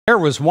There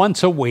was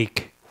once a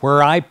week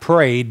where I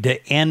prayed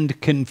to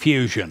end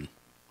confusion,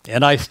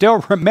 and I still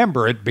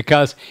remember it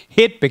because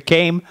it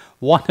became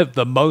one of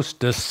the most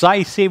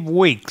decisive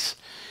weeks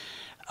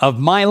of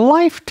my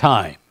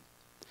lifetime.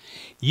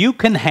 You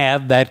can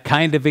have that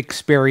kind of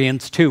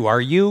experience too. Are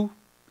you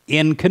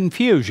in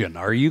confusion?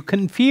 Are you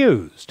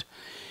confused?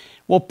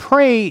 Well,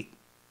 pray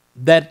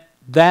that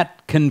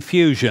that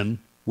confusion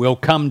will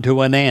come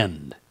to an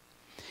end.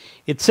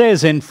 It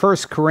says in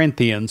 1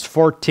 Corinthians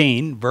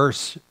 14,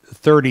 verse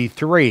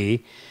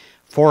 33,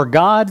 "For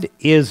God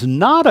is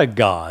not a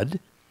God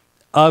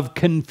of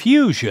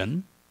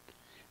confusion,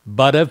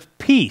 but of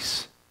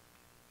peace."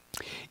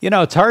 You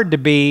know, it's hard to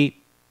be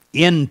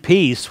in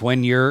peace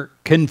when you're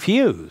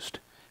confused,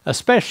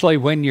 especially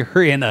when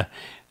you're in a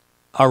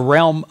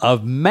realm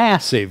of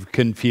massive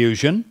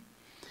confusion.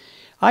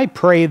 I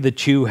pray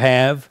that you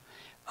have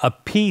a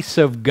peace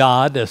of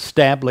God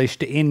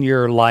established in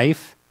your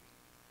life.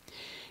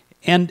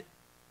 And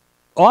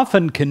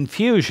often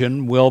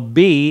confusion will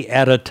be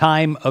at a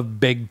time of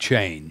big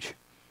change,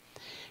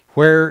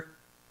 where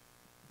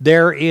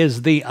there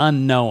is the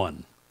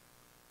unknown.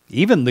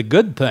 Even the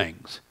good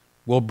things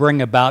will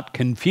bring about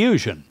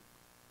confusion.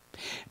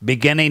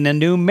 Beginning a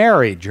new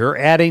marriage, or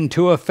adding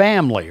to a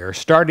family, or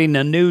starting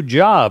a new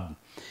job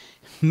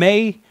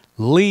may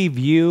leave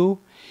you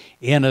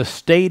in a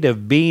state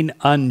of being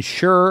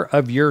unsure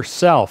of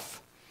yourself.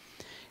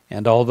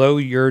 And although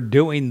you're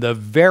doing the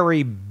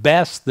very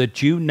best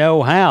that you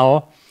know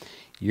how,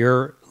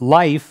 your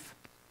life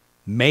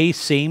may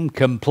seem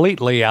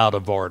completely out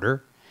of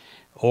order,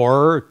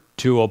 or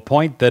to a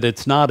point that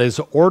it's not as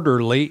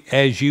orderly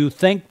as you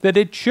think that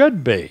it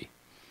should be.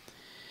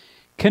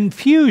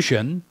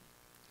 Confusion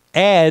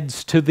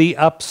adds to the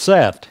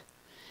upset,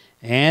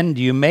 and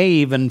you may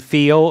even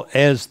feel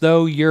as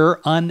though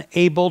you're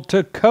unable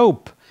to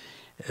cope,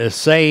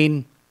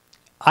 saying,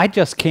 "I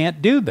just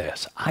can't do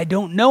this. I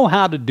don't know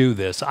how to do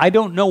this. I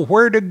don't know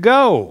where to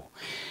go.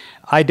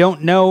 I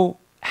don't know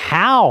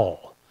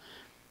how."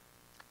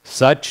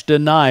 Such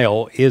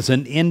denial is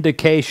an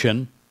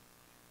indication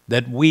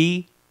that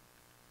we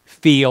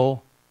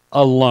feel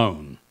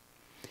alone,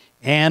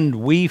 and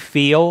we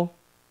feel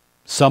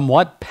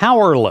somewhat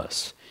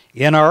powerless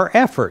in our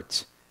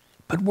efforts.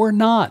 But we're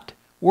not.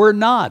 We're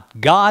not.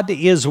 God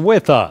is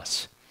with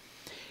us.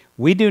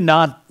 We do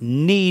not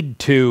need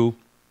to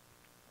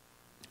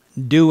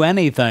do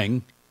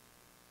anything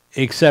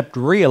except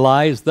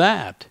realize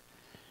that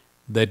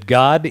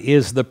God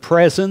is the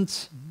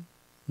presence,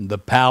 the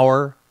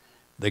power,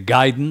 the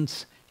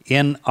guidance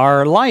in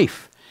our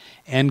life.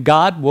 And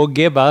God will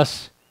give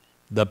us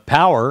the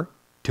power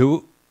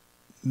to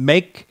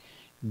make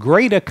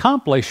great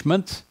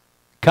accomplishments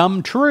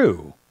come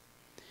true.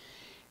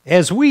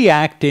 As we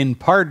act in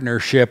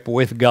partnership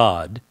with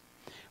God,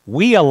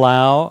 we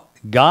allow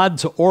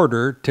God's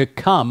order to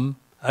come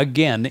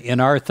again in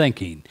our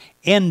thinking,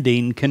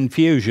 ending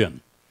confusion.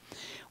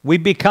 We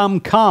become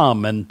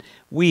calm and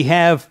we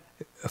have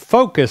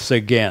focus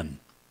again.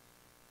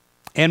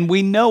 And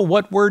we know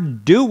what we're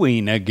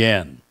doing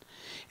again.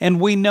 And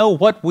we know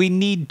what we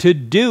need to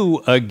do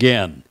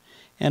again.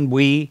 And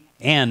we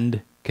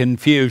end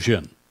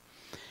confusion.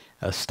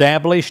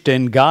 Established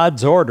in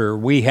God's order,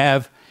 we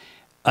have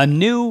a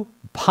new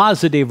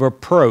positive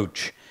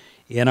approach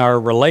in our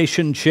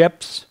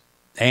relationships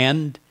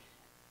and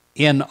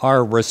in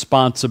our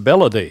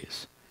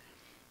responsibilities.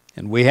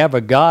 And we have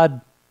a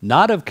God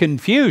not of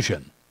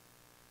confusion,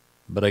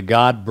 but a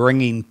God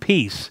bringing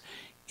peace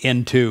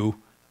into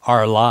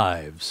our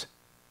lives.